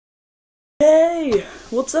Hey,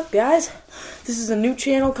 what's up guys? This is a new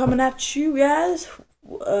channel coming at you guys.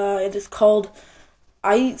 It is called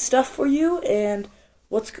I Eat Stuff For You, and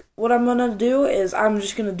what I'm gonna do is I'm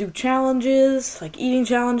just gonna do challenges, like eating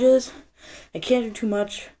challenges. I can't do too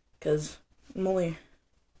much because I'm only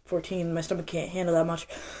 14, my stomach can't handle that much,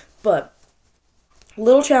 but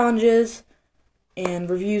little challenges and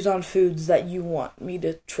reviews on foods that you want me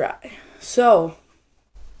to try. So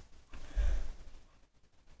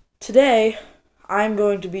today, I'm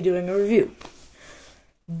going to be doing a review.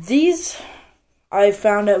 These I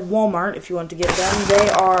found at Walmart, if you want to get them. They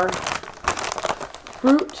are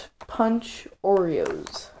Fruit Punch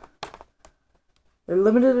Oreos. They're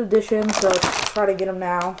limited edition, so let's try to get them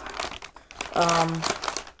now.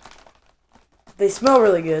 They smell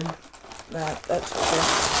really good. That's for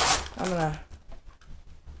sure. I'm gonna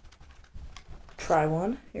try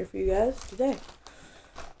one here for you guys today.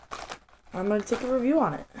 I'm going to take a review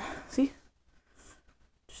on it. See?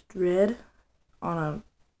 Just red on a... I'm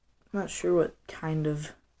not sure what kind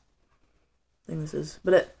of thing this is.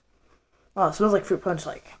 But it smells like fruit punch,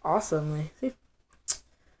 like, awesomely. See?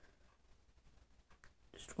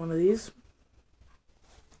 Just one of these.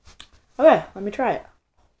 Okay, let me try it.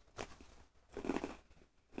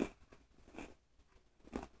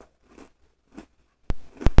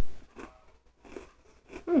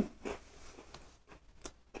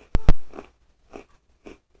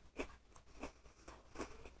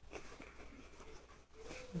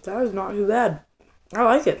 That is not too bad. I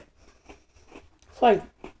like it. It's like...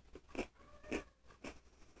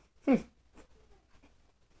 I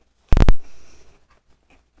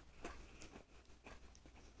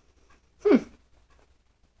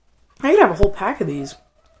could have a whole pack of these.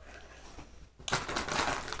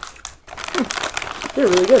 They're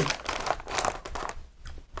really good.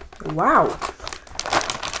 Wow.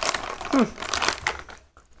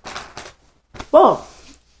 Well,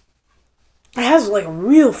 it has like a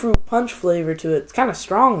real fruit punch flavor to it. It's kind of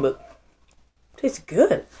strong, but it tastes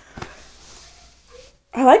good.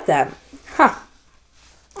 I like that. Huh.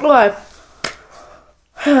 Well,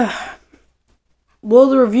 well,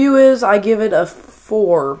 the review is I give it a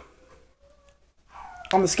 4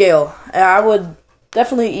 on the scale. I would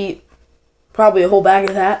definitely eat probably a whole bag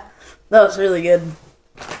of that. That was really good.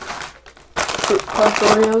 Fruit punch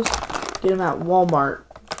Oreos. Get them at Walmart.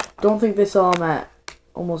 Don't think they sell them at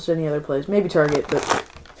almost any other place. Maybe Target, but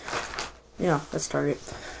yeah, that's Target.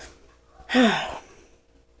 That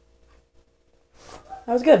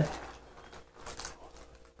was good.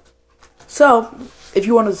 So, if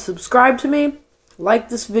you want to subscribe to me, like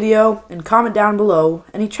this video, and comment down below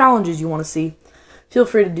any challenges you want to see, feel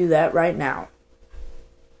free to do that right now.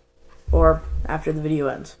 Or after the video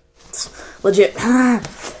ends. It's legit.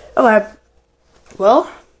 Okay.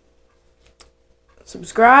 Well,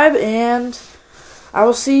 subscribe, and I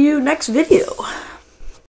will see you next video.